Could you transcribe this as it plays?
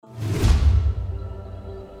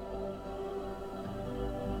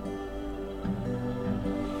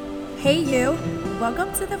Hey you,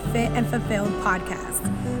 welcome to the Fit and Fulfilled podcast.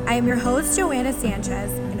 I am your host, Joanna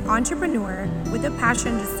Sanchez, an entrepreneur with a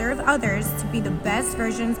passion to serve others to be the best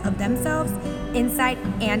versions of themselves, inside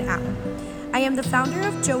and out. I am the founder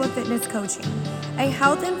of Joa Fitness Coaching, a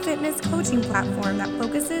health and fitness coaching platform that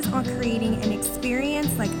focuses on creating an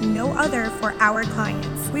experience like no other for our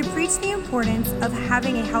clients. We preach the importance of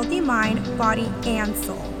having a healthy mind, body, and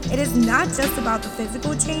soul. It is not just about the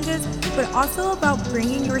physical changes, but also about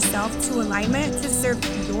bringing yourself to alignment to serve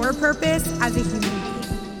your purpose as a human being.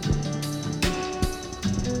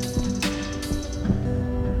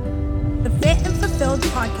 The Fit and Fulfilled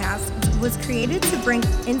podcast was created to bring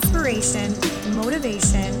inspiration,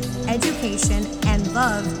 motivation, education, and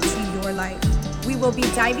love to your life. We will be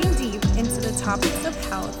diving deep into the topics of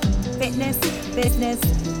health, fitness, business,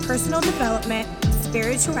 personal development,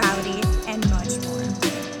 spirituality, and much more.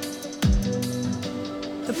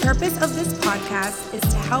 The purpose of this podcast is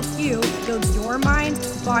to help you build your mind,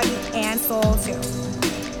 body, and soul too.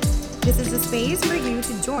 This is a space for you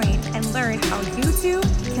to join and learn how you too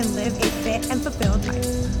can live a fit and fulfilled life.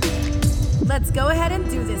 Let's go ahead and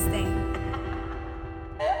do this thing.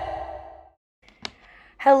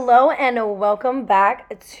 Hello and welcome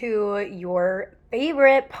back to your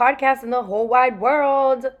favorite podcast in the whole wide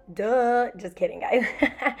world. Duh. Just kidding, guys.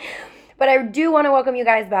 But I do want to welcome you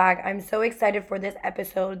guys back. I'm so excited for this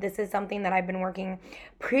episode. This is something that I've been working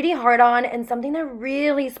pretty hard on and something that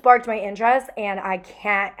really sparked my interest, and I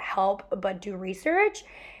can't help but do research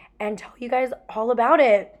and tell you guys all about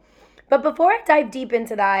it. But before I dive deep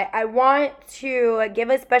into that, I want to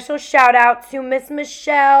give a special shout out to Miss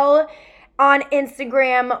Michelle on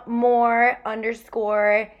Instagram,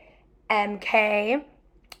 more_MK.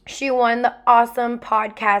 She won the awesome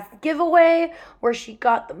podcast giveaway where she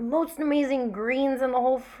got the most amazing greens in the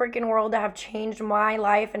whole freaking world that have changed my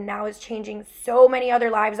life and now is changing so many other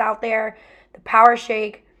lives out there. The Power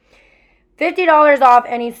Shake. $50 off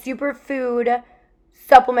any superfood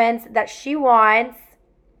supplements that she wants.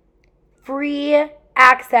 Free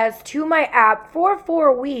access to my app for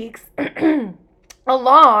 4 weeks.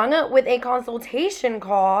 Along with a consultation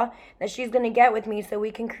call that she's going to get with me so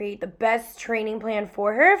we can create the best training plan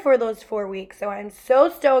for her for those 4 weeks. So I'm so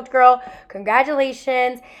stoked, girl.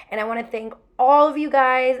 Congratulations. And I want to thank all of you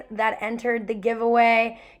guys that entered the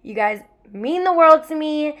giveaway. You guys mean the world to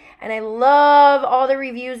me, and I love all the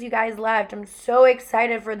reviews you guys left. I'm so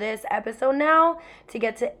excited for this episode now to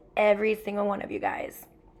get to every single one of you guys.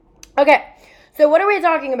 Okay, so what are we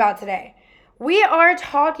talking about today? We are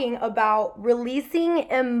talking about releasing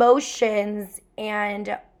emotions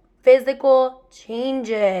and physical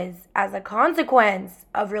changes as a consequence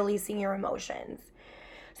of releasing your emotions.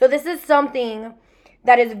 So this is something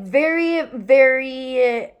that is very,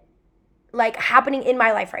 very happening in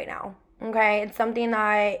my life right now. Okay, it's something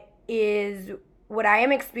that is what I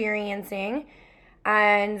am experiencing.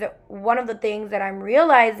 And one of the things that I'm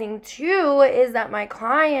realizing too is that my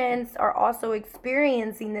clients are also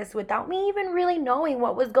experiencing this without me even really knowing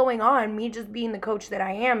what was going on, me just being the coach that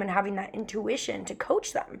I am and having that intuition to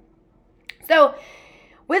coach them. So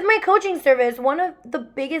with my coaching service, one of the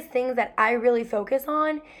biggest things that I really focus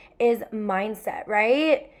on is mindset,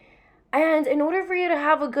 right? And in order for you to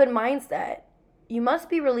have a good mindset, you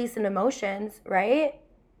must be releasing emotions, right?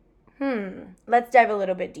 Let's dive a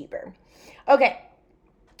little bit deeper. Okay.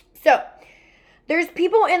 So, there's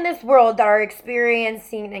people in this world that are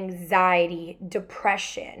experiencing anxiety,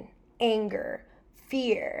 depression, anger,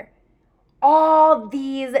 fear, all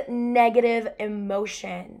these negative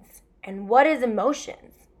emotions. And what is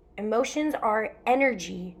emotions? Emotions are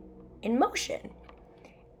energy in motion.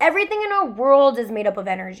 Everything in our world is made up of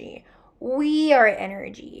energy. We are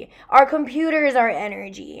energy. Our computers are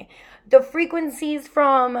energy. The frequencies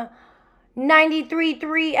from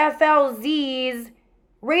 93.3 FLZ's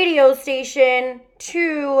radio station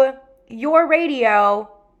to your radio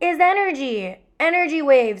is energy. Energy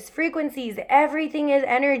waves, frequencies, everything is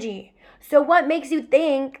energy. So what makes you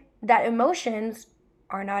think that emotions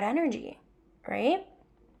are not energy, right?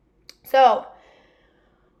 So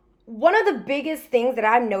one of the biggest things that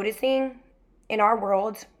I'm noticing in our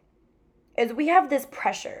world is we have this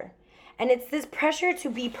pressure, and it's this pressure to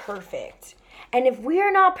be perfect. And if we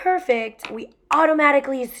are not perfect, we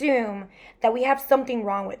automatically assume that we have something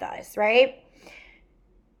wrong with us, right?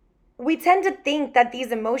 We tend to think that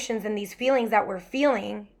these emotions and these feelings that we're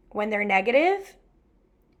feeling when they're negative,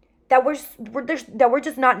 that we're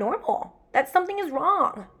just not normal, that something is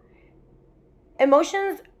wrong.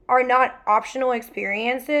 Emotions are not optional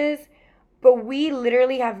experiences, but we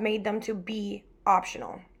literally have made them to be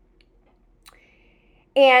optional.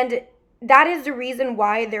 And that is the reason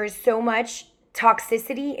why there is so much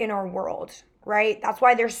toxicity in our world, right? That's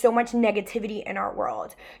why there's so much negativity in our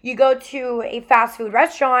world. You go to a fast food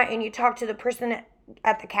restaurant and you talk to the person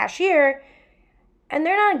at the cashier, and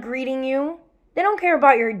they're not greeting you. They don't care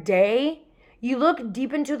about your day. You look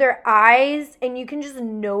deep into their eyes and you can just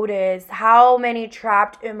notice how many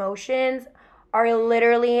trapped emotions are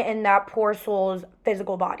literally in that poor soul's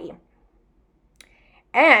physical body.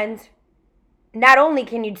 And not only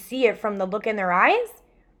can you see it from the look in their eyes,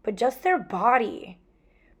 but just their body.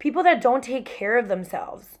 People that don't take care of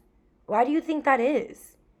themselves. Why do you think that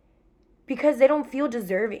is? Because they don't feel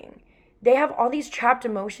deserving. They have all these trapped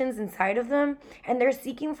emotions inside of them, and they're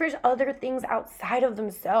seeking for other things outside of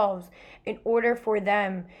themselves in order for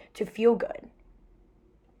them to feel good.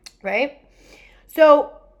 Right?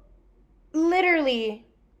 So, literally,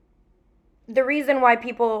 the reason why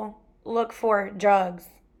people look for drugs,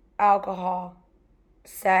 alcohol,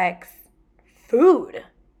 sex, food,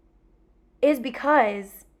 is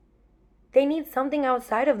because they need something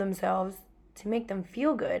outside of themselves to make them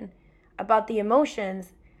feel good about the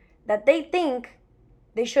emotions that they think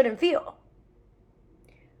they shouldn't feel.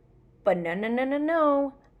 But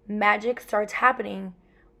no. Magic starts happening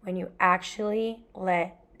when you actually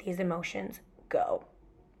let these emotions go.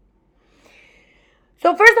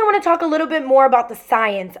 So first I want to talk a little bit more about the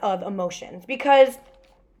science of emotions, because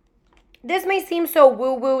this may seem so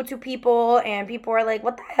woo-woo to people, and people are like,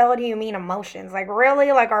 what the hell do you mean emotions? Like,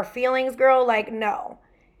 really? Like, our feelings, girl? Like, no.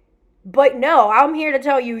 But no, I'm here to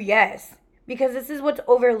tell you yes. Because this is what's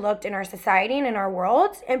overlooked in our society and in our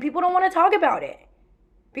world, and people don't want to talk about it.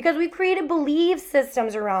 Because we've created belief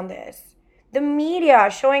systems around this. The media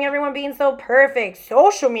showing everyone being so perfect.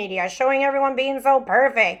 Social media showing everyone being so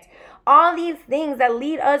perfect. All these things that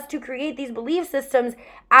lead us to create these belief systems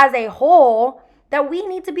as a whole, that we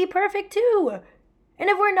need to be perfect too. And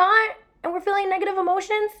if we're not, and we're feeling negative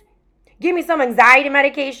emotions, give me some anxiety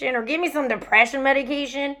medication or give me some depression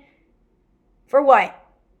medication. For what?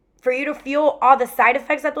 For you to feel all the side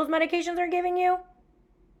effects that those medications are giving you?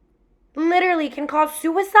 Literally can cause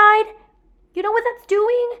suicide? You know what that's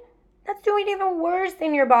doing? That's doing even worse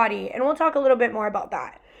in your body. And we'll talk a little bit more about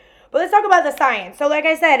that. But let's talk about the science. So like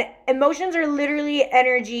I said, emotions are literally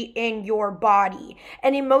energy in your body.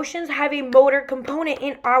 And emotions have a motor component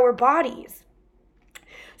in our bodies.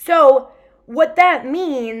 So what that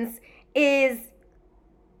means is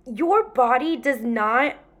your body does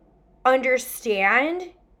not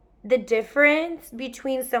understand the difference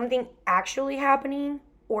between something actually happening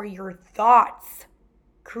or your thoughts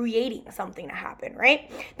creating something to happen, right?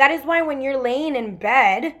 That is why when you're laying in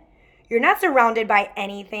bed, you're not surrounded by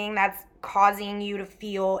anything that's causing you to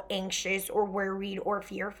feel anxious or worried or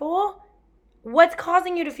fearful. What's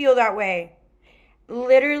causing you to feel that way?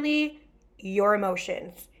 Literally, your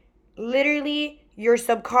emotions. Literally, your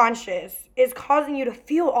subconscious is causing you to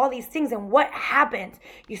feel all these things. And what happens?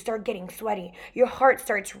 You start getting sweaty. Your heart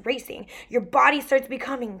starts racing. Your body starts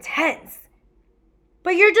becoming tense.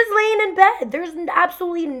 But you're just laying in bed. There's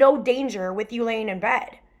absolutely no danger with you laying in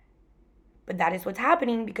bed. But that is what's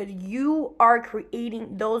happening because you are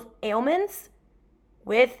creating those ailments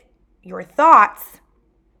with your thoughts.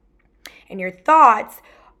 And your thoughts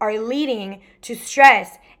are leading to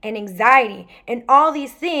stress and anxiety and all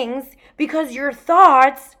these things because your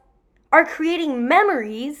thoughts are creating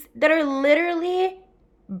memories that are literally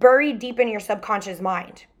buried deep in your subconscious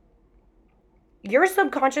mind. Your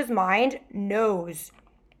subconscious mind knows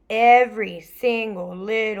every single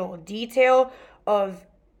little detail of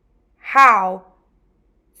how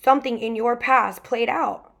something in your past played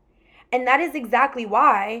out. And that is exactly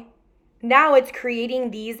why now it's creating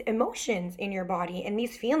these emotions in your body and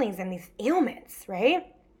these feelings and these ailments, right?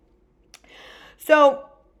 So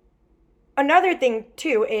another thing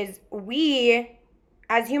too is we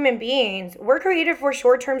as human beings, we're created for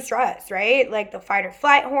short-term stress, right? Like the fight or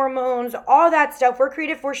flight hormones, all that stuff, we're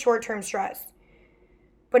created for short-term stress,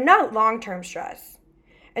 but not long-term stress.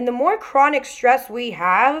 And the more chronic stress we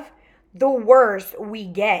have, the worse we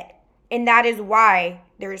get. And that is why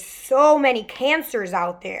there's so many cancers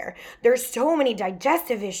out there. There's so many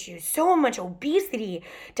digestive issues, so much obesity,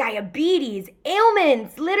 diabetes,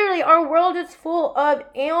 ailments. Literally, our world is full of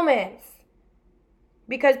ailments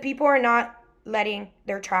because people are not letting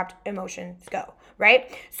their trapped emotions go,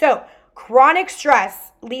 right? So chronic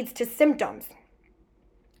stress leads to symptoms.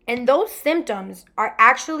 And those symptoms are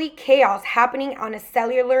actually chaos happening on a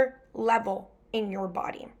cellular level in your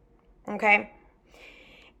body, okay?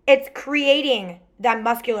 It's creating that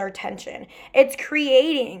muscular tension. It's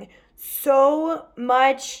creating so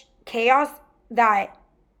much chaos that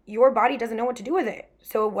your body doesn't know what to do with it.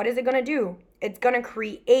 So what is it going to do? It's going to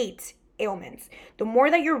create ailments. The more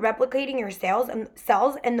that you're replicating your cells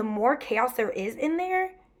and the more chaos there is in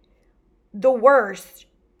there, the worse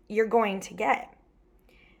you're going to get.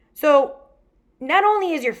 So not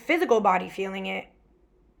only is your physical body feeling it,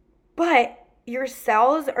 but your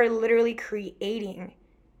cells are literally creating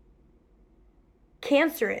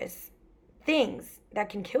cancerous things that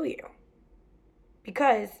can kill you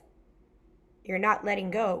because you're not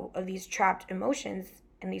letting go of these trapped emotions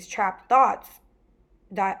and these trapped thoughts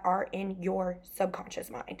that are in your subconscious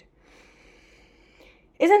mind.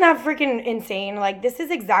 Isn't that freaking insane? Like, this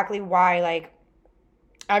is exactly why, like,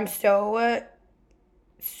 I'm so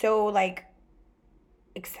like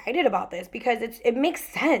excited about this, because it makes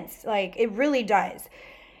sense. Like, it really does.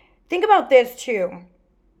 Think about this too.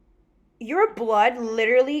 Your blood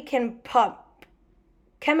literally can pump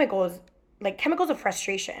chemicals, like chemicals of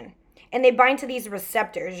frustration, and they bind to these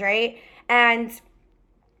receptors, right? And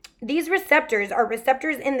these receptors are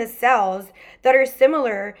receptors in the cells that are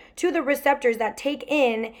similar to the receptors that take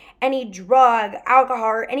in any drug, alcohol,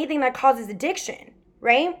 or anything that causes addiction,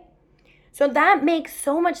 right? So that makes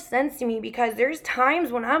so much sense to me, because there's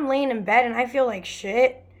times when I'm laying in bed and I feel like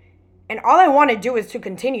shit, and all I want to do is to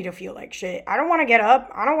continue to feel like shit. I don't want to get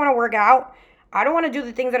up. I don't want to work out. I don't want to do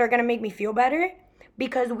the things that are going to make me feel better,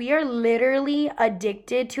 because we are literally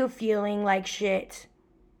addicted to feeling like shit.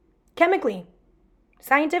 Chemically,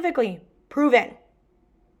 scientifically proven.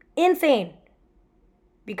 Insane.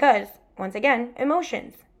 Because, once again,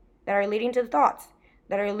 emotions that are leading to thoughts,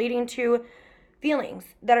 that are leading to feelings,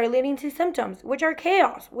 that are leading to symptoms, which are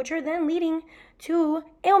chaos, which are then leading to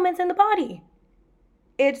ailments in the body.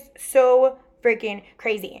 It's so freaking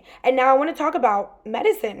crazy. And now I want to talk about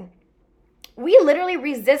medicine. We literally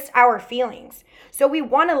resist our feelings. So we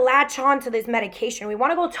want to latch on to this medication. We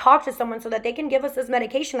want to go talk to someone so that they can give us this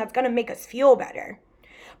medication that's going to make us feel better.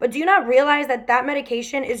 But do you not realize that that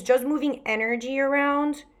medication is just moving energy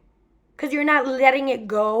around? Because you're not letting it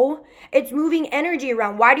go. It's moving energy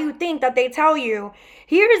around. Why do you think that they tell you,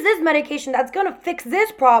 here's this medication that's going to fix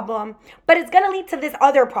this problem, but it's going to lead to this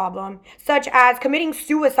other problem, such as committing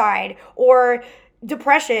suicide or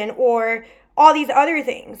depression or all these other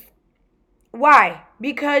things? Why?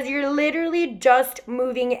 Because you're literally just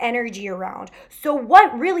moving energy around. So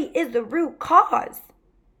what really is the root cause?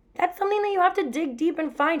 That's something that you have to dig deep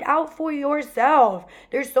and find out for yourself.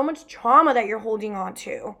 There's so much trauma that you're holding on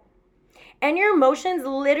to. And your emotions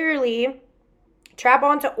literally trap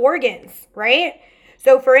onto organs, right?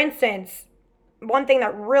 So for instance, one thing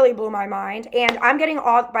that really blew my mind, and I'm getting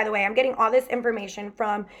all this information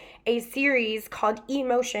from a series called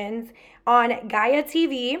Emotions on Gaia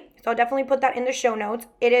TV. So I'll definitely put that in the show notes.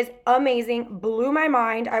 It is amazing, blew my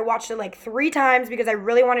mind. I watched it like 3 times because I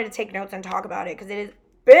really wanted to take notes and talk about it, because it is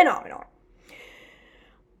phenomenal.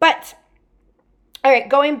 But all right,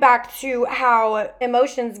 going back to how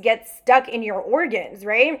emotions get stuck in your organs,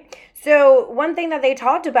 right? So one thing that they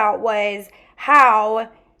talked about was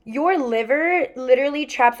how your liver literally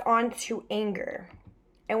traps onto anger.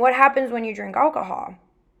 And what happens when you drink alcohol?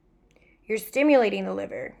 You're stimulating the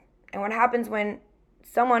liver. And what happens when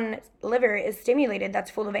someone's liver is stimulated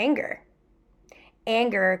that's full of anger?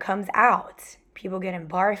 Anger comes out. People get in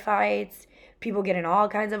bar fights. People get in all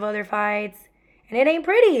kinds of other fights. And it ain't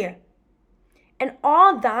pretty. And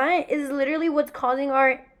all that is literally what's causing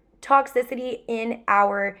our toxicity in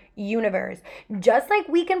our universe. Just like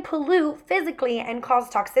we can pollute physically and cause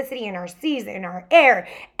toxicity in our seas, in our air,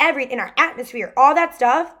 in our atmosphere, all that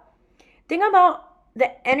stuff. Think about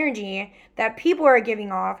the energy that people are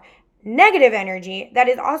giving off, negative energy that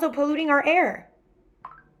is also polluting our air.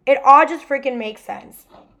 It all just freaking makes sense.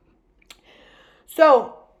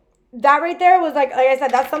 So that right there was like I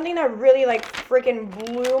said, that's something that really like freaking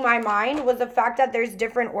blew my mind, was the fact that there's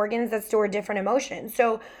different organs that store different emotions.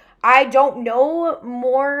 So I don't know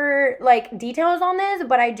more like details on this,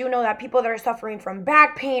 but I do know that people that are suffering from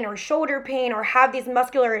back pain or shoulder pain or have these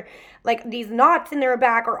muscular, like these knots in their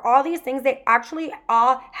back or all these things, they actually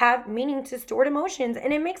all have meaning to stored emotions.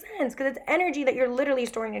 And it makes sense because it's energy that you're literally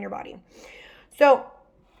storing in your body. So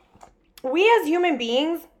we as human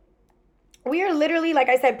beings, we are literally, like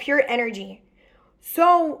I said, pure energy.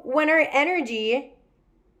 So when our energy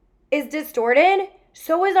is distorted,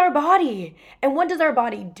 so is our body. And what does our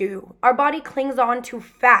body do? Our body clings on to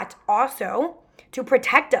fat also to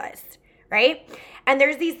protect us, right? And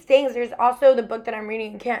there's these things. There's also the book that I'm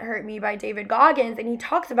reading, Can't Hurt Me by David Goggins. And he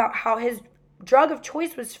talks about how his drug of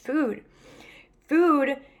choice was food.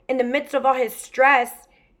 Food, in the midst of all his stress,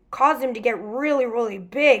 caused him to get really, really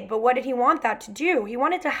big. But what did he want that to do? He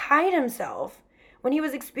wanted to hide himself. When he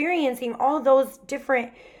was experiencing all those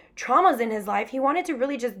different traumas in his life, he wanted to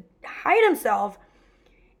really just hide himself.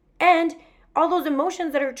 And all those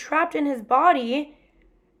emotions that are trapped in his body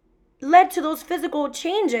led to those physical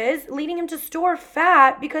changes, leading him to store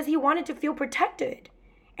fat because he wanted to feel protected.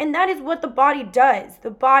 And that is what the body does. The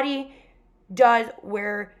body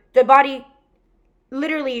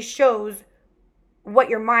literally shows what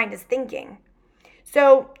your mind is thinking.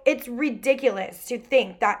 So it's ridiculous to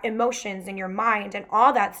think that emotions and your mind and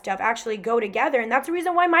all that stuff actually go together. And that's the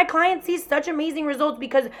reason why my clients see such amazing results,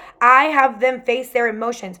 because I have them face their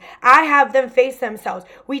emotions. I have them face themselves.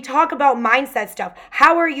 We talk about mindset stuff.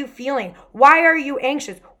 How are you feeling? Why are you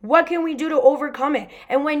anxious? What can we do to overcome it?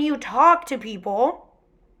 And when you talk to people,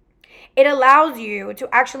 it allows you to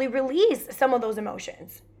actually release some of those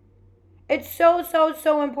emotions. It's so, so,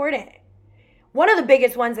 so important. One of the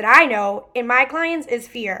biggest ones that I know in my clients is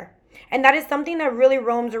fear. And that is something that really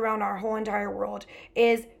roams around our whole entire world,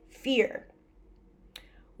 is fear.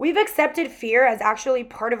 We've accepted fear as actually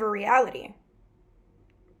part of a reality.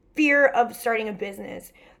 Fear of starting a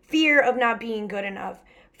business, fear of not being good enough,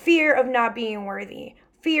 fear of not being worthy,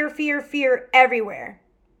 fear everywhere.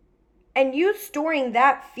 And you storing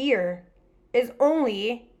that fear is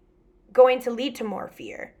only going to lead to more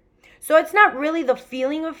fear. So it's not really the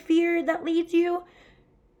feeling of fear that leads you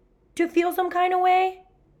to feel some kind of way.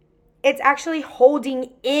 It's actually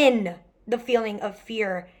holding in the feeling of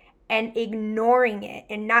fear and ignoring it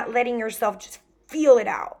and not letting yourself just feel it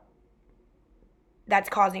out. That's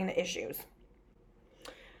causing the issues.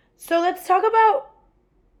 So let's talk about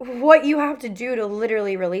what you have to do to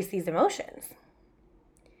literally release these emotions.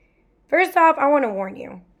 First off, I want to warn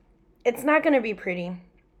you. It's not going to be pretty.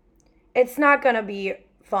 It's not going to be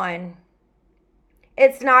fun.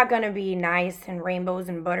 It's not going to be nice and rainbows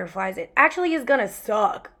and butterflies. It actually is going to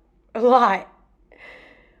suck a lot.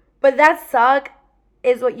 But that suck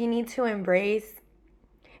is what you need to embrace,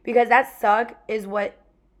 because that suck is what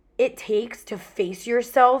it takes to face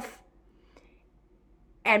yourself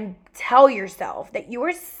and tell yourself that you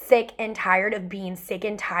are sick and tired of being sick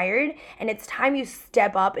and tired, and it's time you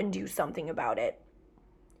step up and do something about it.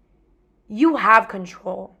 You have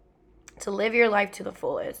control to live your life to the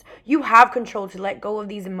fullest. You have control to let go of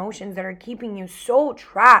these emotions that are keeping you so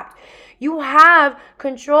trapped. You have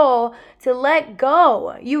control to let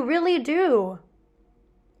go. You really do.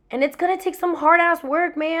 And it's going to take some hard ass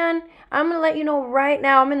work, man. I'm going to let you know right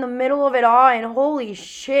now, I'm in the middle of it all, and holy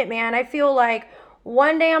shit, man. I feel like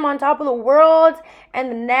one day I'm on top of the world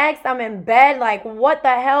and the next I'm in bed. Like, what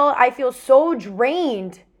the hell? I feel so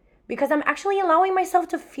drained because I'm actually allowing myself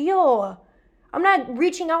to feel. I'm not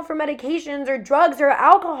reaching out for medications or drugs or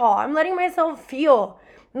alcohol. I'm letting myself feel.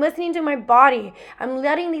 I'm listening to my body. I'm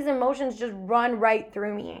letting these emotions just run right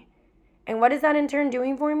through me. And what is that in turn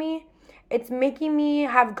doing for me? It's making me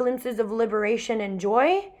have glimpses of liberation and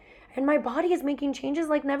joy. And my body is making changes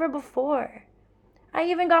like never before. I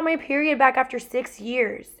even got my period back after 6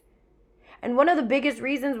 years. And one of the biggest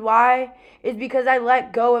reasons why is because I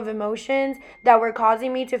let go of emotions that were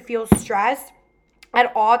causing me to feel stressed at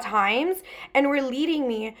all times and were leading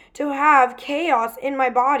me to have chaos in my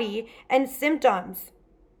body and symptoms.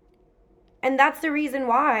 And that's the reason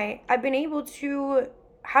why I've been able to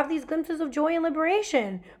have these glimpses of joy and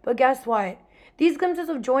liberation. But guess what? These glimpses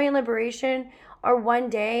of joy and liberation are one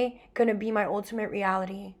day going to be my ultimate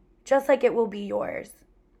reality, just like it will be yours.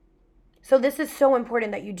 So this is so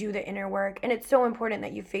important that you do the inner work, and it's so important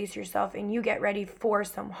that you face yourself and you get ready for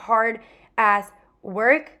some hard ass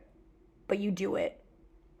work, but you do it.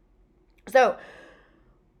 So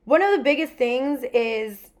one of the biggest things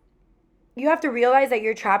is you have to realize that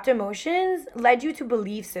your trapped emotions led you to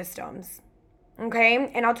belief systems.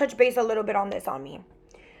 Okay? And I'll touch base a little bit on this on me.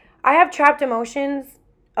 I have trapped emotions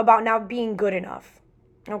about not being good enough.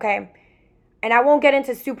 Okay? And I won't get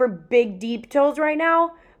into super big details right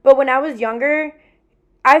now, but when I was younger,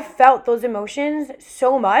 I felt those emotions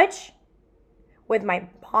so much with my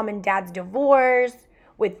mom and dad's divorce,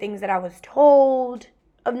 with things that I was told,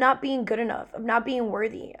 of not being good enough, of not being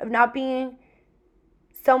worthy, of not being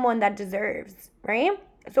someone that deserves, right?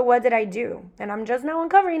 So what did I do? And I'm just now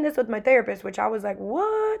uncovering this with my therapist, which I was like,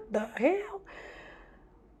 what the hell?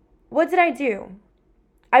 What did I do?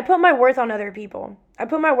 I put my worth on other people. I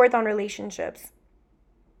put my worth on relationships.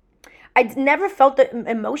 I never felt the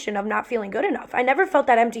emotion of not feeling good enough. I never felt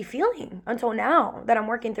that empty feeling until now that I'm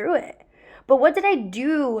working through it. But what did I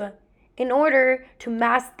do in order to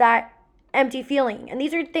mask that empty feeling? And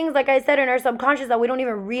these are things, like I said, in our subconscious that we don't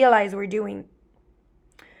even realize we're doing.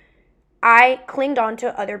 I clinged on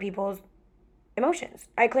to other people's emotions.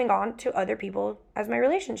 I cling on to other people as my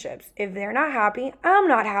relationships. If they're not happy, I'm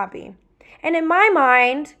not happy. And in my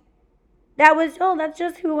mind, That's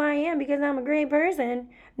just who I am because I'm a great person.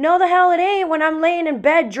 No, the hell it ain't when I'm laying in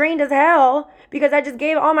bed drained as hell because I just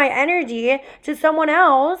gave all my energy to someone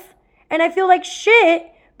else and I feel like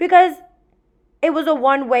shit because it was a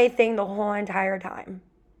one-way thing the whole entire time.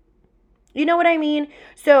 You know what I mean?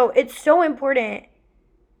 So it's so important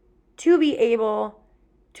to be able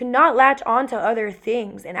to not latch onto other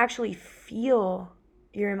things and actually feel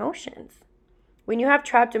your emotions. When you have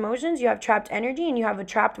trapped emotions, you have trapped energy and you have a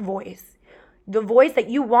trapped voice. The voice that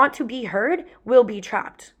you want to be heard will be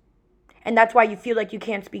trapped. And that's why you feel like you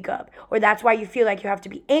can't speak up. Or that's why you feel like you have to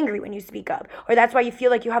be angry when you speak up. Or that's why you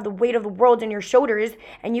feel like you have the weight of the world on your shoulders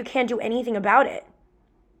and you can't do anything about it.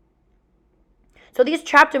 So these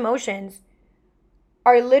trapped emotions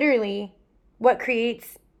are literally what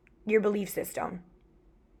creates your belief system.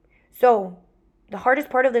 So the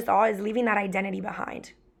hardest part of this all is leaving that identity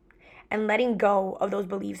behind and letting go of those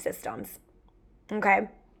belief systems. Okay?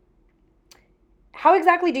 How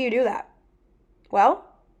exactly do you do that? Well,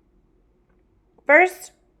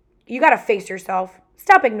 first, you gotta face yourself.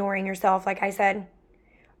 Stop ignoring yourself, like I said.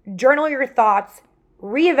 Journal your thoughts,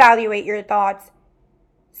 reevaluate your thoughts,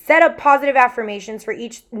 set up positive affirmations for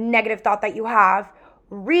each negative thought that you have,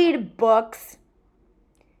 read books,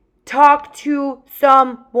 talk to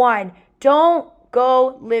someone. Don't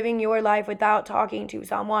go living your life without talking to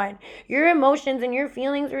someone. Your emotions and your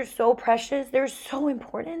feelings are so precious, they're so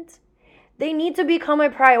important. They need to become a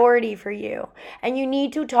priority for you. And you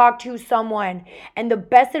need to talk to someone. And the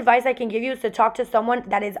best advice I can give you is to talk to someone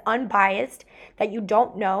that is unbiased, that you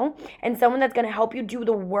don't know, and someone that's going to help you do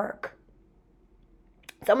the work.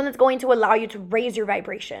 Someone that's going to allow you to raise your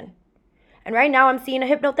vibration. And right now I'm seeing a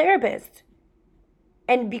hypnotherapist.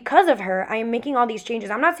 And because of her, I am making all these changes.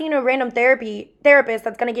 I'm not seeing a random therapist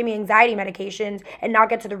that's going to give me anxiety medications and not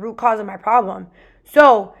get to the root cause of my problem.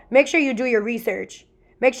 So make sure you do your research.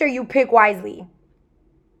 Make sure you pick wisely.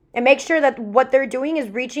 And make sure that what they're doing is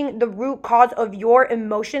reaching the root cause of your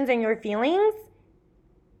emotions and your feelings,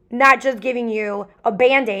 not just giving you a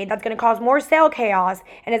Band-Aid that's going to cause more cell chaos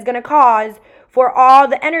and is going to cause for all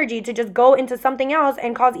the energy to just go into something else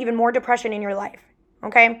and cause even more depression in your life.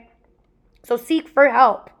 Okay? So seek for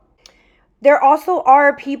help. There also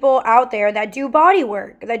are people out there that do body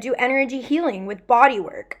work, that do energy healing with body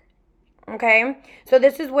work. Okay, so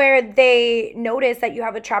this is where they notice that you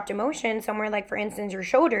have a trapped emotion somewhere, like for instance your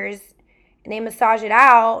shoulders, and they massage it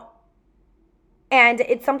out. And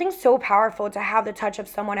it's something so powerful to have the touch of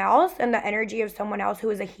someone else and the energy of someone else who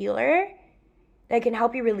is a healer that can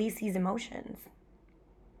help you release these emotions.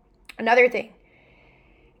 Another thing,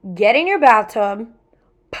 get in your bathtub,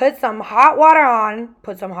 put some hot water on,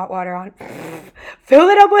 fill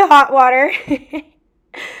it up with hot water.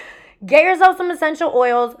 Get yourself some essential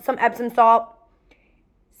oils, some Epsom salt.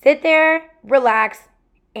 Sit there, relax,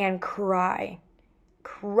 and cry.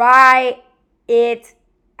 Cry it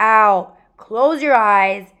out. Close your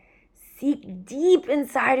eyes. Seek deep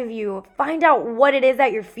inside of you. Find out what it is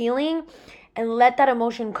that you're feeling and let that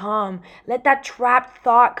emotion come. Let that trapped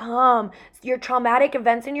thought come. Your traumatic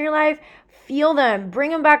events in your life, feel them.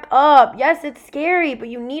 Bring them back up. Yes, it's scary, but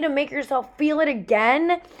you need to make yourself feel it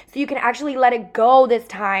again so you can actually let it go this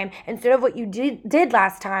time instead of what you did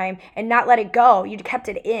last time and not let it go. You kept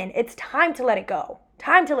it in. It's time to let it go.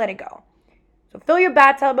 Time to let it go. So fill your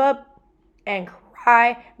bathtub up and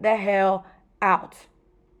cry the hell out.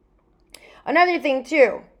 Another thing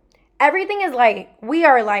too, everything is light. We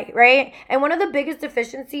are light, right? And one of the biggest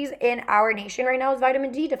deficiencies in our nation right now is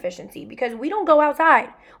vitamin D deficiency because we don't go outside.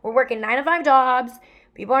 We're working 9-to-5 jobs.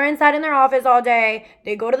 People are inside in their office all day.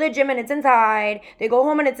 They go to the gym and it's inside. They go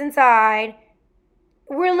home and it's inside.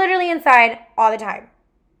 We're literally inside all the time.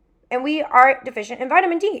 And we are deficient in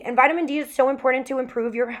vitamin D. And vitamin D is so important to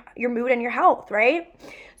improve your mood and your health, right?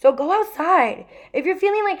 So go outside. If you're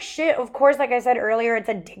feeling like shit, of course, like I said earlier, it's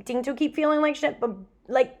addicting to keep feeling like shit, but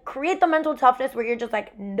like create the mental toughness where you're just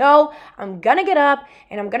like, no, I'm gonna get up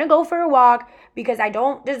and I'm gonna go for a walk because I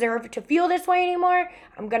don't deserve to feel this way anymore.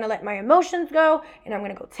 I'm gonna let my emotions go and I'm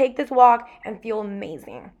gonna go take this walk and feel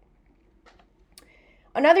amazing.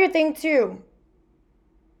 Another thing too,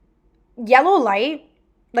 yellow light,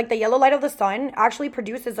 like the yellow light of the sun, actually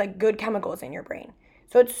produces like good chemicals in your brain.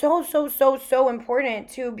 So it's so important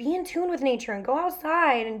to be in tune with nature and go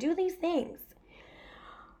outside and do these things.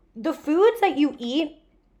 The foods that you eat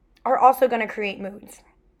are also going to create moods,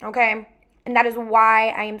 okay? And that is why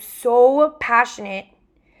I am so passionate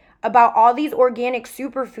about all these organic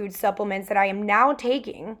superfood supplements that I am now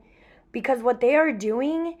taking, because what they are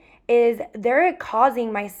doing is they're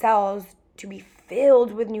causing my cells to be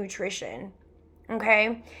filled with nutrition,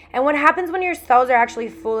 okay? And what happens when your cells are actually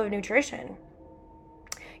full of nutrition?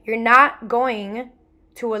 You're not going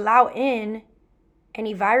to allow in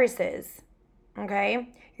any viruses,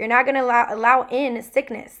 okay? You're not going to allow in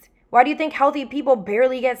sickness. Why do you think healthy people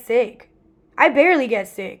barely get sick? I barely get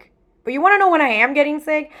sick. But you want to know when I am getting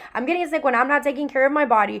sick? I'm getting sick when I'm not taking care of my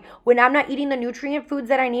body, when I'm not eating the nutrient foods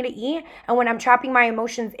that I need to eat, and when I'm trapping my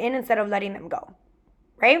emotions in instead of letting them go,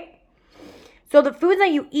 right? So the foods that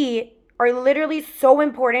you eat are literally so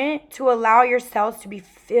important to allow your cells to be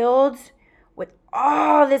filled with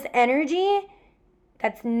all this energy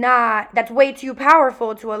that's way too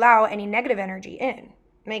powerful to allow any negative energy in.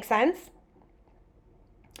 Make sense?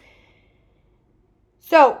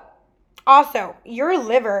 So, also, your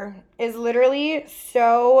liver is literally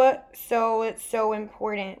so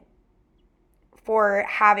important for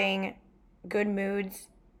having good moods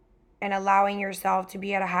and allowing yourself to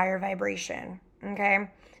be at a higher vibration,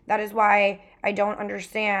 okay? That is why I don't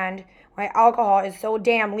understand why alcohol is so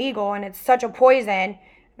damn legal and it's such a poison. I'm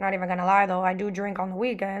not even gonna lie though, I do drink on the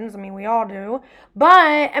weekends. I mean, we all do.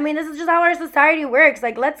 But, I mean, this is just how our society works.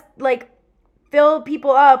 Like, let's, fill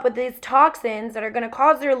people up with these toxins that are going to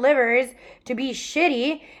cause their livers to be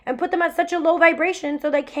shitty and put them at such a low vibration so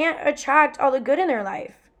they can't attract all the good in their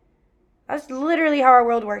life. That's literally how our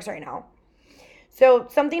world works right now. So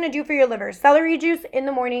something to do for your liver. Celery juice in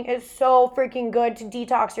the morning is so freaking good to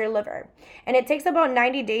detox your liver. And it takes about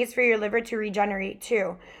 90 days for your liver to regenerate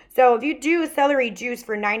too. So if you do celery juice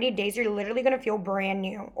for 90 days, you're literally going to feel brand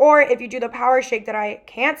new. Or if you do the power shake that I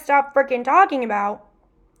can't stop freaking talking about,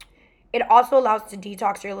 it also allows to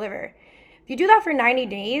detox your liver. If you do that for 90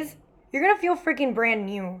 days, you're going to feel freaking brand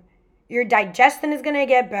new. Your digestion is going to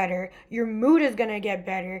get better. Your mood is going to get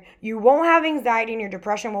better. You won't have anxiety and your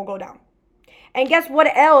depression will go down. And guess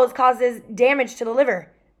what else causes damage to the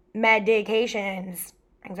liver? Medications.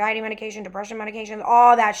 Anxiety medication, depression medications,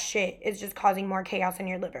 all that shit is just causing more chaos in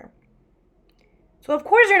your liver. So of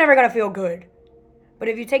course you're never going to feel good. But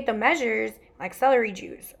if you take the measures like celery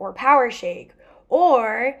juice or power shake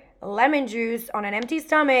or lemon juice on an empty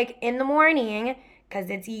stomach in the morning,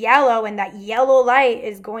 because it's yellow and that yellow light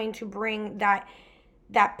is going to bring that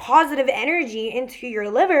positive energy into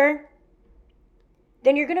your liver,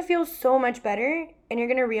 then you're going to feel so much better and you're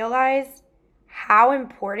going to realize how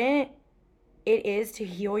important it is to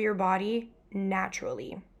heal your body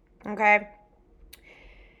naturally. Okay?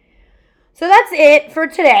 So that's it for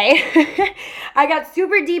today. I got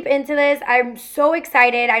super deep into this. I'm so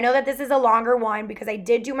excited. I know that this is a longer one because I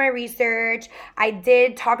did do my research. I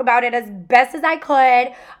did talk about it as best as I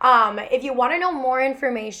could. If you want to know more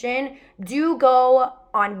information, do go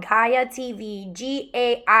on Gaia TV,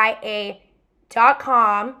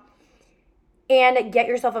 GAIA.com, and get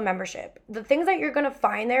yourself a membership. The things that you're going to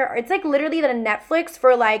find there, it's like literally the Netflix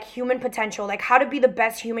for like human potential, like how to be the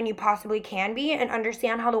best human you possibly can be and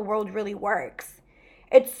understand how the world really works.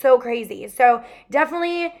 It's so crazy. So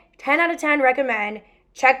definitely 10 out of 10 recommend.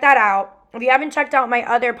 Check that out. If you haven't checked out my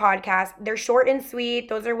other podcasts, they're short and sweet.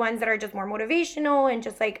 Those are ones that are just more motivational and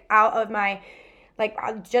just like out of my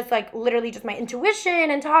literally just my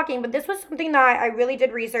intuition and talking. But this was something that I really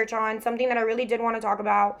did research on, something that I really did want to talk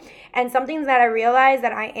about, and something that I realized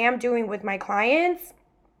that I am doing with my clients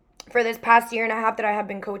for this past year and a half that I have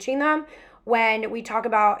been coaching them when we talk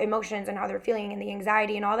about emotions and how they're feeling and the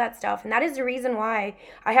anxiety and all that stuff. And that is the reason why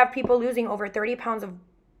I have people losing over 30 pounds of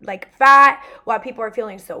fat, while people are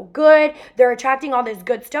feeling so good. They're attracting all this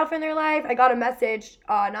good stuff in their life. I got a message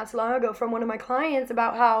not so long ago from one of my clients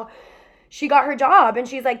about how she got her job, and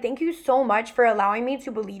she's like, thank you so much for allowing me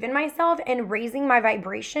to believe in myself and raising my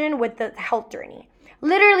vibration with the health journey.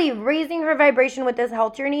 Literally raising her vibration with this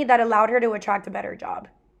health journey that allowed her to attract a better job.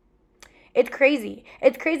 It's crazy.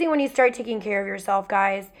 It's crazy when you start taking care of yourself,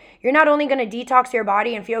 guys. You're not only going to detox your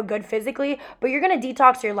body and feel good physically, but you're going to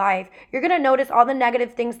detox your life. You're going to notice all the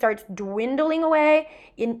negative things starts dwindling away.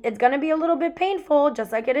 It's going to be a little bit painful,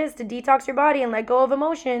 just like it is to detox your body and let go of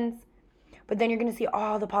emotions. But then you're going to see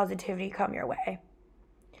all the positivity come your way.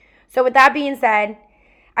 So with that being said,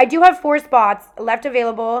 I do have 4 spots left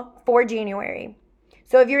available for January.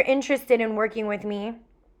 So if you're interested in working with me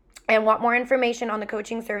and want more information on the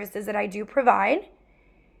coaching services that I do provide,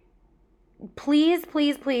 please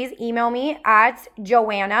email me at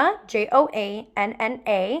Joanna, Joanna,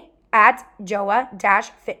 at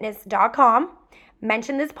joa-fitness.com.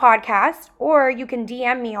 Mention this podcast, or you can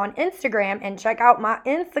DM me on Instagram and check out my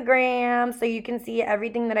Instagram so you can see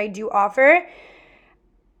everything that I do offer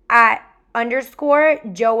at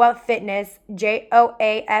 _Joa Fitness,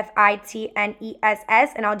 JOAFITNESS,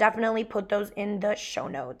 and I'll definitely put those in the show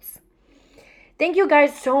notes. Thank you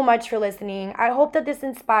guys so much for listening. I hope that this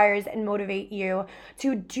inspires and motivate you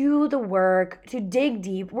to do the work, to dig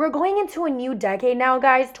deep. We're going into a new decade now,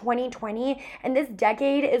 guys, 2020, and this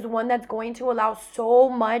decade is one that's going to allow so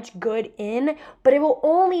much good in, but it will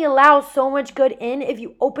only allow so much good in if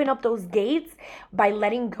you open up those gates by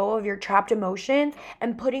letting go of your trapped emotions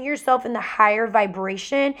and putting yourself in the higher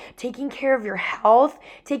vibration, taking care of your health,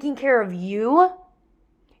 taking care of you.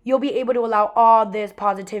 You'll be able to allow all this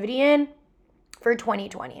positivity in for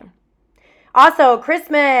 2020. Also,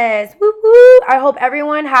 Christmas. Woo woo. I hope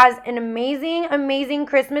everyone has an amazing, amazing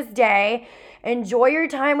Christmas day. Enjoy your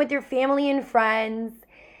time with your family and friends.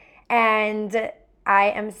 And I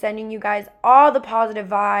am sending you guys all the positive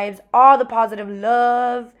vibes, all the positive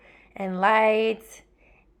love and light.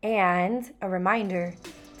 And a reminder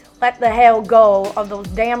to let the hell go of those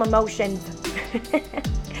damn emotions.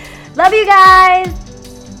 Love you guys.